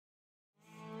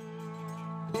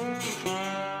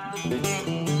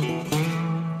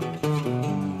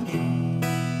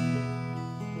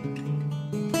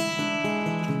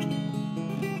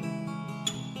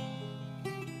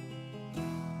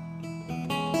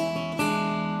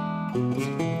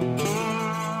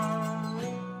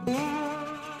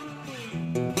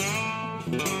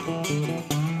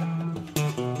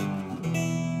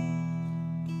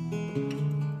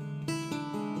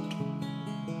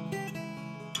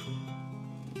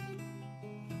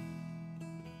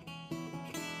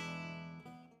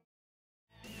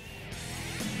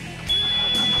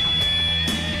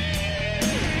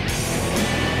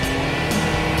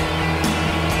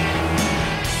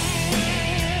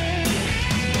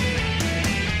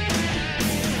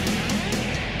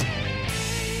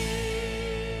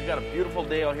Got a beautiful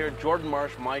day out here. Jordan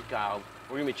Marsh, Mike Guile.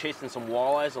 We're gonna be chasing some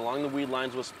walleyes along the weed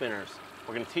lines with spinners.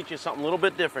 We're gonna teach you something a little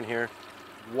bit different here.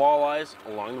 Walleyes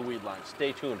along the weed lines.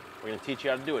 Stay tuned. We're gonna teach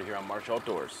you how to do it here on Marsh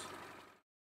Outdoors.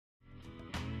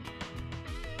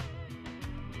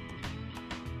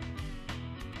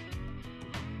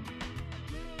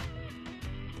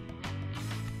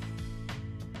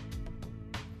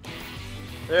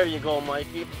 There you go,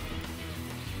 Mikey.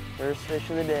 First fish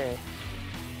of the day.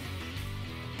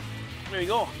 There you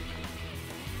go.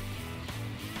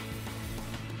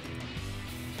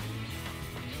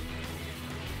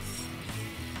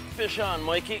 Fish on,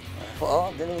 Mikey.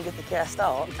 Well, didn't even get the cast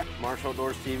out. Marsh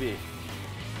Outdoors TV.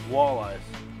 Walleyes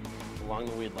along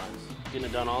the weed lines. Getting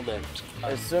it done all day.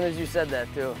 As soon as you said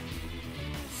that, too,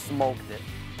 smoked it.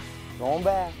 Going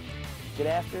back. Get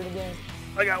after it again.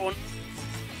 I got one.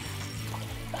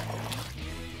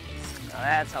 Now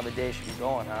that's how the day should be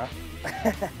going, huh?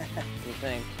 What do you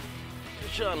think?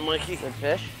 Fish on, Mikey. Good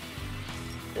fish?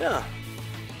 Yeah.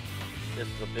 This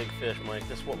is a big fish, Mike.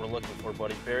 This is what we're looking for,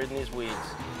 buddy. Buried in these weeds.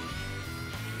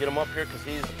 Get him up here because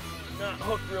he's not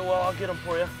hooked real well. I'll get him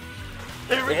for you.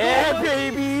 There we go,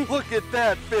 baby! Look at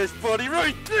that fish, buddy,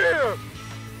 right there!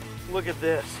 Look at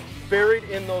this. Buried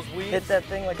in those weeds. Hit that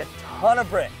thing like a ton of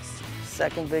bricks.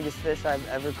 Second biggest fish I've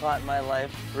ever caught in my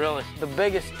life. Really? The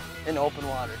biggest in open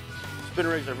water. Spinner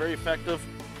rigs are very effective.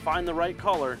 Find the right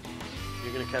color,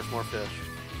 you're gonna catch more fish.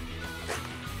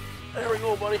 There we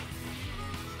go, buddy.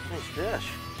 Nice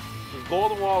fish. Just blow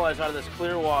the walleyes out of this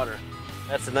clear water.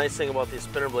 That's the nice thing about these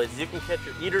spinner blades. You can catch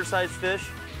your eater-sized fish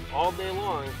all day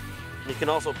long. You can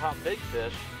also pop big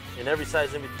fish in every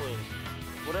size in between.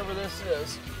 Whatever this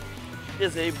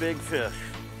is a big fish.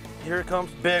 Here it comes.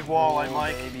 Big walleye,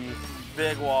 Mike. Baby.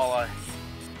 Big walleye.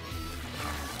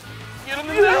 Get him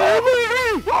in there.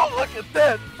 Oh, look at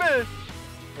that fish.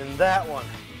 And that one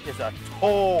is a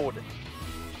toad.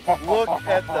 Look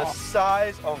at the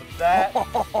size of that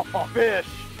fish,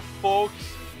 folks.